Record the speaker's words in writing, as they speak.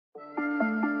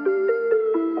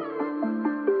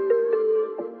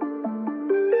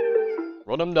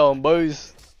Shut him down,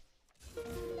 boys.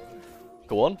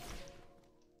 Go on.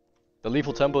 The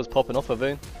lethal tempo is popping off a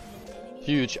Vayne.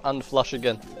 Huge and flash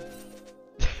again.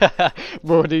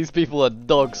 Bro, these people are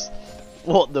dogs.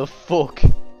 What the fuck?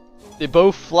 They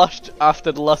both flashed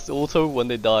after the last auto when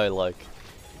they die, like.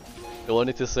 Don't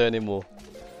need to say anymore.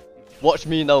 Watch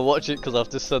me now, watch it, because I've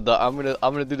just said that. I'm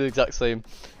gonna do the exact same.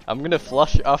 I'm gonna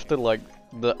flash after like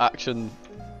the action.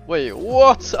 Wait,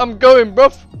 what? I'm going,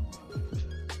 bruv.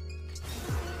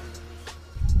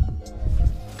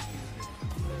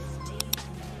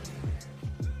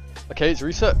 Okay, it's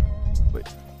reset. Wait,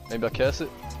 maybe I curse it.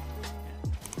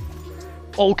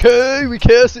 Okay, we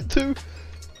curse it too.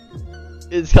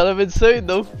 It's kind of insane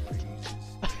though.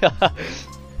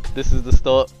 This is the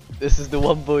start. This is the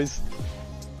one, boys.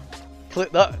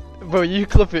 Clip that, bro. You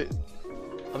clip it.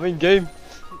 I'm in game.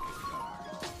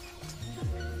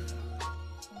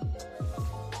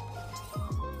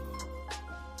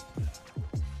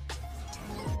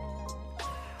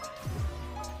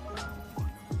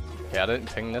 Okay, I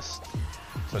didn't ping this,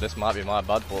 so this might be my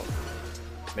bad, but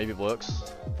maybe it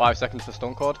works. 5 seconds for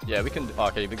stun cord. Yeah, we can. Oh,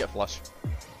 okay, we get flash.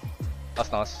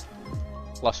 That's nice.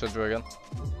 Flash Sidra again.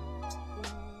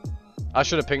 I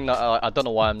should have pinged that. I don't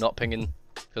know why I'm not pinging.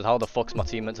 Because how the fuck's my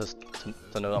team meant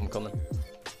to know that I'm coming?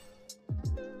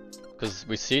 Because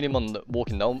we've seen him on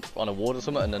walking down on a ward or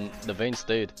something, and then the Vayne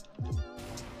stayed.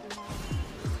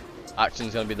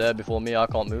 Action's gonna be there before me. I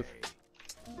can't move.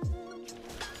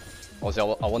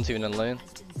 Obviously, I wasn't even in lane.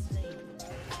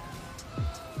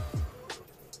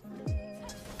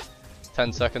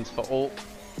 10 seconds for ult.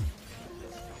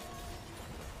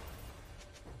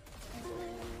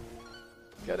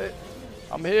 Get it.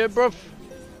 I'm here, bruv.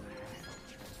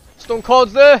 Stun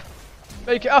cord's there.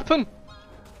 Make it happen.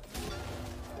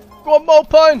 Go on,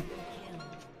 Malpine.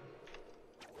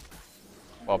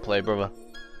 Well played, brother.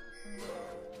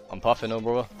 I'm puffing, no,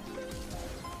 brother.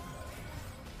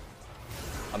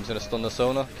 I'm just gonna stun the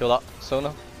Sona. Kill that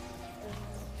Sona.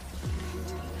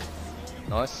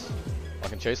 Nice. I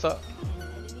can chase that.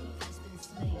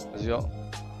 Where's he got?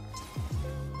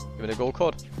 Give me the gold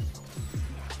card.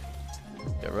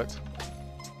 Get wrecked.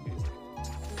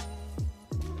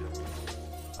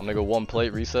 I'm gonna go one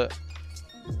plate reset.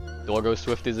 Do I go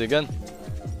Swifties again?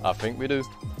 I think we do.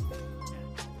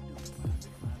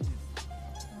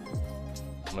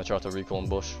 I'm gonna try to recall and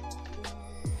bush.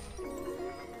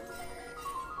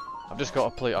 I've just got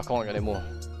a plate, I can't get any more.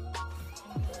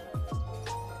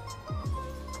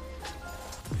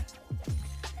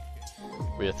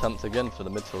 We attempt again for the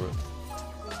mid turret.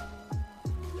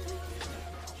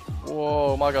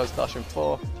 Whoa, my guy's dashing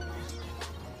 4.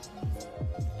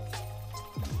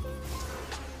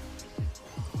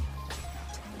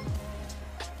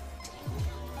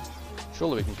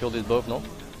 Surely we can kill these both now.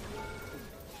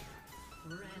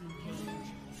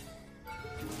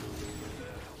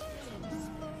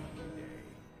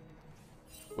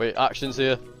 Wait, action's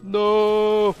here.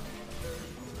 No!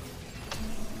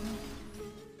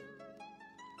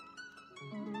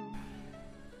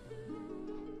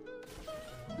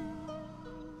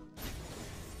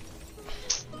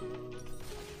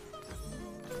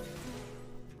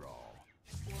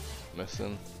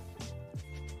 Missing.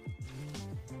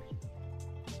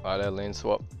 Alright, there, lane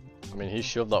swap. I mean, he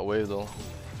shoved that wave though.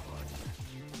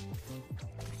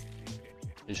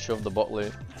 He shoved the bot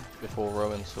lane before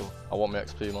rowing, so I want my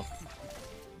XP, man.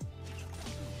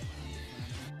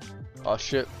 Oh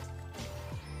shit.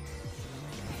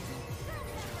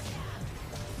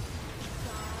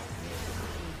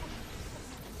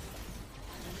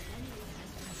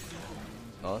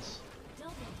 Nice.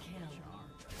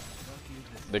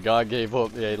 The guy gave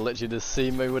up. Yeah, he literally just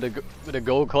seen me with a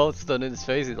gold card stun in his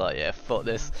face. He's like, yeah, fuck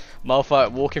this.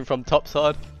 Malphite walking from top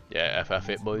side. Yeah, FF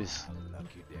it, boys.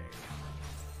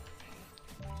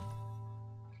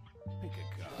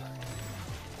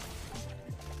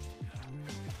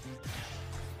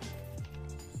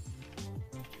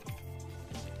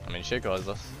 I mean, Shaco has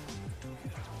this.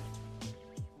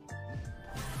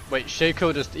 Wait,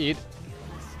 Shaco just eat.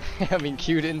 I mean,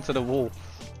 queued into the wall.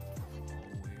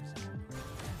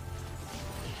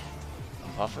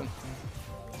 I'm puffing.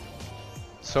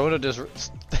 Sona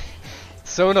just.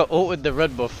 Sona ulted the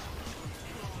red buff.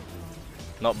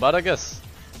 Not bad, I guess.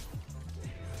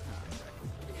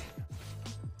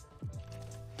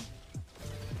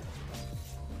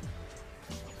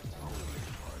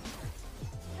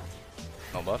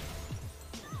 Not bad.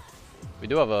 We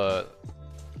do have a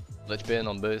Lich Bane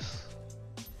on base.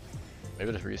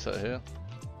 Maybe just reset here.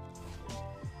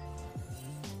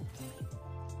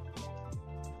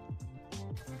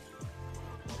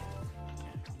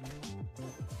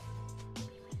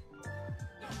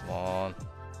 Come on.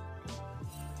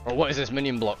 Or what is this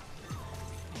minion block?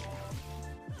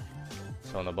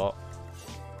 It's on the bot.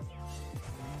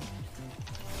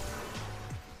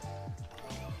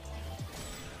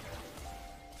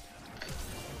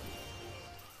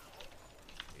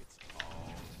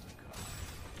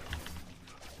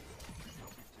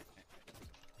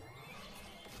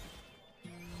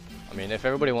 I mean, if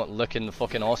everybody want licking the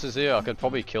fucking horses here, I could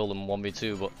probably kill them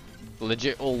 1v2, but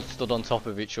legit all stood on top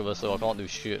of each other, so I can't do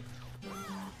shit.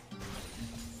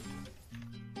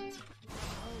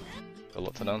 Good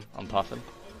luck to them, I'm pathing.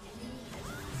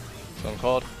 Stone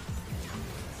card.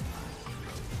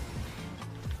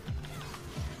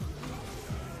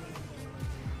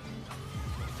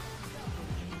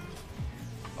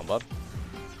 Not bad.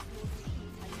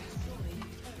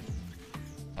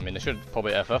 I mean, they should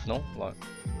probably FF, no? Like.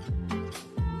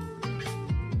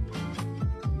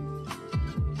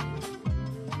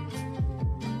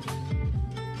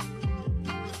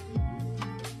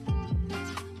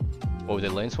 Oh, they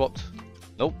lane swapped?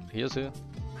 Nope, he is here.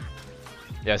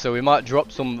 Yeah, so we might drop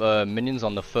some minions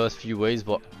on the first few waves,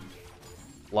 but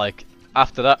like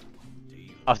after that,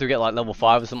 after we get like level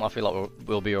 5 or something, I feel like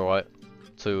we'll be alright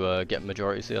to get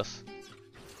majority CS.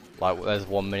 Like there's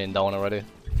 1 minion down already.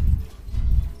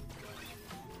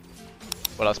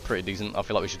 But that's pretty decent. I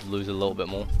feel like we should lose a little bit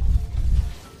more.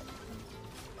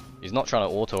 He's not trying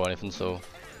to auto or anything, so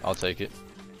I'll take it.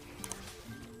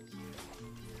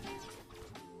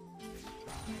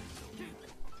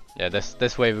 Yeah,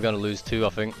 this wave we're gonna lose too, I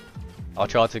think. I'll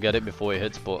try to get it before it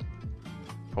hits, but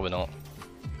probably not.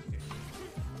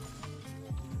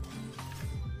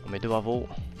 And we do have ult.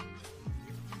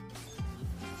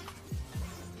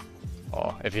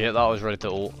 Oh, if you hit that, I was ready to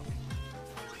ult.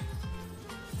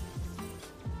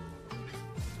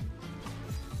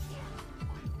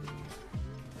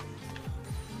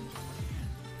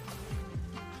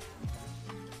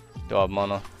 Do I have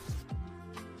mana?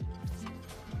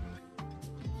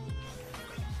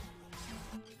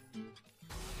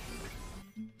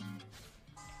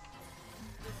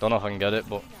 Don't know if I can get it,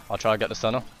 but I'll try to get the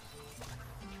center.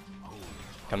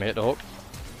 Can we hit the hook?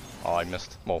 Oh, I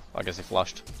missed. Well, I guess he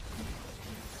flashed.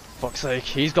 Fuck's sake,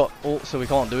 he's got ult, so we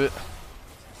can't do it.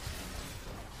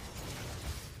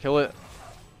 Kill it.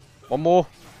 One more.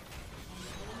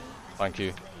 Thank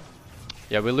you.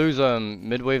 Yeah, we lose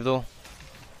mid wave though,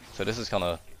 so this is kind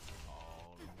of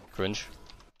cringe.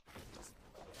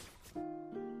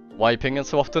 Why are you pinging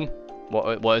so often?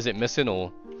 What is it missing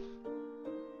or?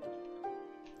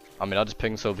 I mean, I just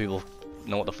ping so people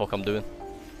know what the fuck I'm doing.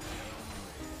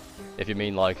 If you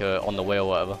mean like on the way or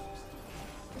whatever.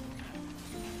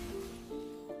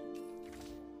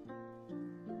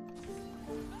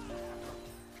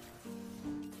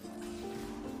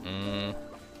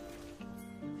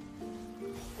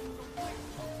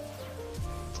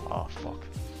 Oh fuck.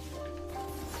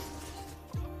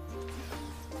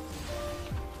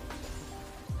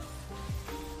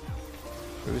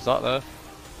 Who's that there?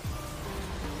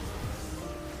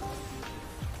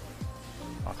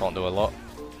 I can't do a lot.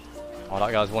 Oh,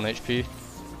 that guy's 1 HP.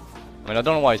 I mean, I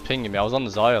don't know why he's pinging me. I was on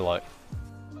the Xayah, like.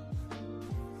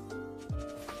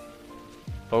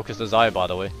 Focus the Xayah, by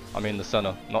the way. I mean the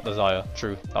center, not the Xayah.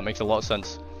 True. That makes a lot of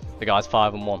sense. The guy's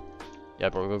 5 and 1. Yeah,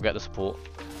 bro, go get the support.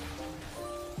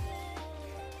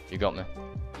 You got me.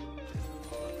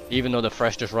 Even though the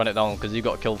Fresh just ran it down because he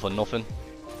got killed for nothing.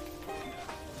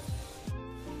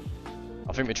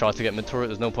 I think we tried to get mid turret.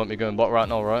 There's no point me going bot right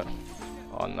now, right?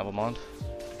 Oh, never mind.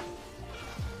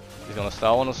 He's gonna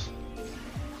style on us.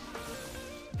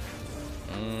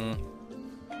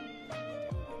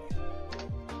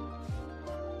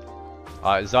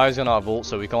 Alright, Xayah's gonna have ult,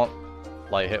 so we can't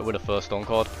like hit with the first stone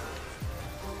card.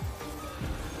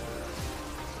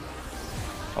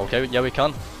 Okay, yeah we can.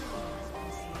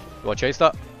 You wanna chase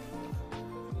that?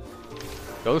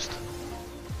 Ghost?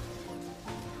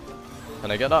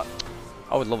 Can I get that?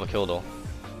 I would love a kill though.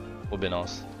 Would be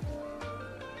nice.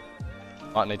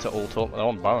 Might need to ult up. They're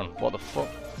on Baron. What the fuck?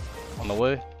 On the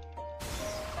way.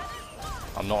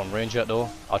 I'm not on range yet though.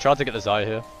 I'll try to get the Xayah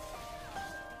here.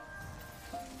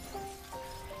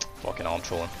 Fucking arm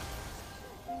trolling.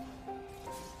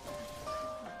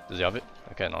 Does he have it?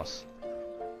 Okay, nice.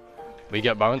 We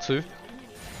get Baron too.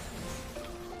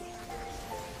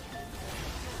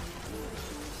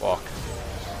 Fuck.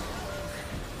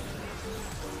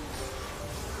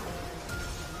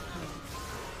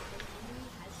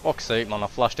 Fuck's sake, man, I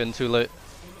flashed in too late.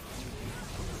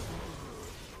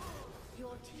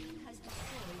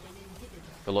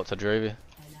 Good luck to Dravy.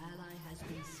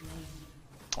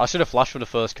 I should have flashed for the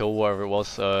first kill, whatever it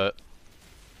was. Was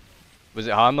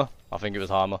it Heimer? I think it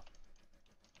was Heimer.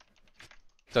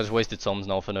 So I just wasted Toms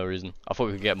now for no reason. I thought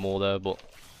we could get more there, but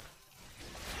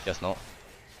guess not.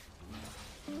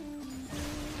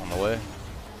 On the way.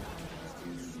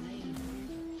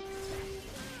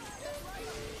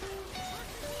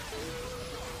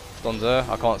 Stun's there.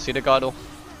 I can't see the guy though.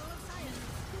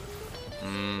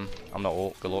 I'm not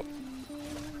ult. Good luck.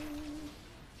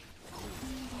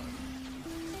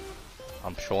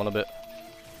 I'm showing a bit.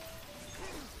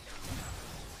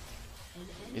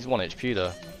 He's 1 HP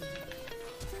there.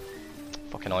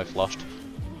 Fucking I flashed.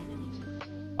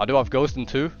 I do have Ghost in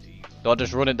 2. Do I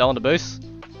just run it down the base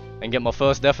and get my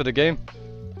first death of the game?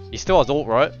 He still has ult,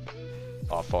 right?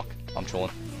 Oh fuck, I'm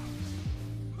trolling.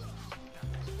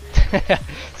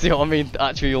 See what I mean?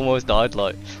 Actually almost died,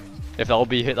 like, if that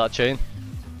LB hit that chain.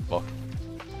 Fuck.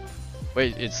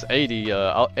 Wait, it's 80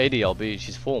 LB,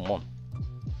 she's 4-1.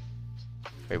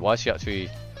 Wait, why is she actually...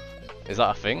 Is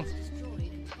that a thing?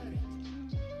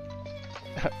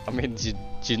 I mean,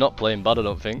 she's not playing bad, I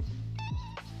don't think.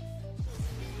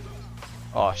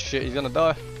 Oh shit, he's gonna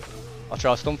die. I'll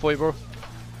try a stun for you, bro.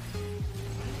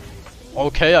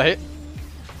 Okay, I hit.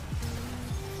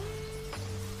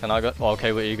 Can I go? Oh,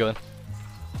 okay, where are you going?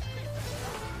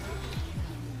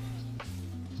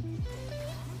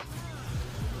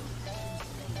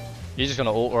 He's just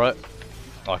gonna ult, right?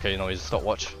 Okay, no, he's a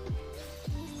stopwatch.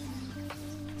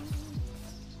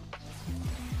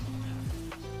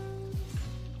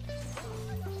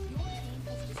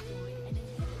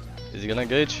 Is he gonna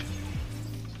engage?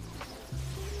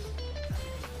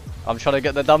 I'm trying to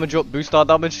get the damage up, boost our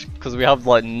damage, because we have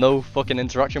like no fucking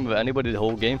interaction with anybody the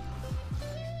whole game.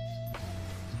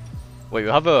 Wait, we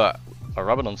have a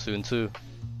Rabadon soon too.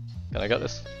 Can I get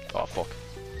this? Oh fuck.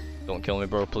 Don't kill me,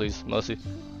 bro, please. Mercy.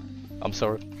 I'm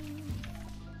sorry.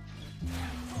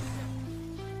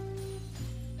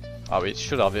 Oh, we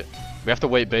should have it. We have to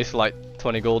wait base for like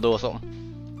 20 gold or something.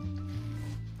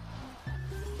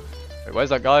 Wait, where's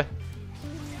that guy?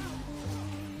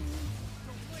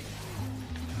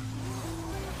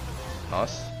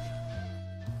 Nice.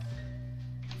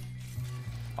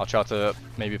 I'll try to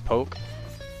maybe poke.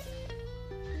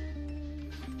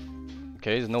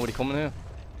 Okay, there's nobody coming here.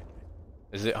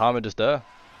 Is it Hammer just there?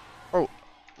 Oh,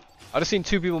 I just seen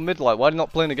 2 people mid, like, why are they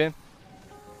not playing the game?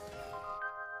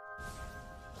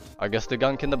 I guess they're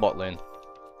ganking the bot lane.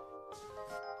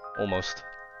 Almost.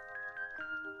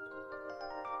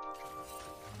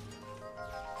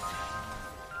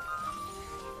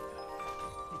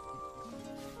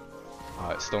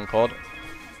 Alright, Stone Cold.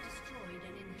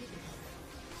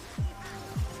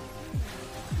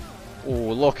 Oh,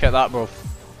 look at that, bro.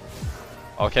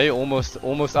 Okay,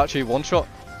 almost actually one shot.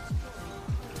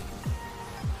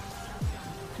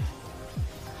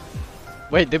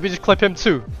 Wait, did we just clip him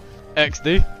too?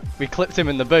 XD. We clipped him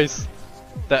in the base.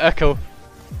 The echo.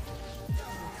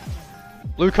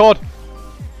 Blue card.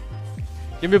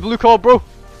 Give me a blue card, bro.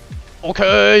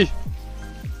 Okay.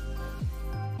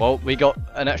 Well, we got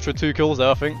an extra 2 kills there,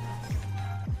 I think.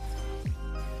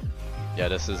 Yeah,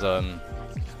 this is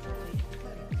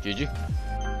GG.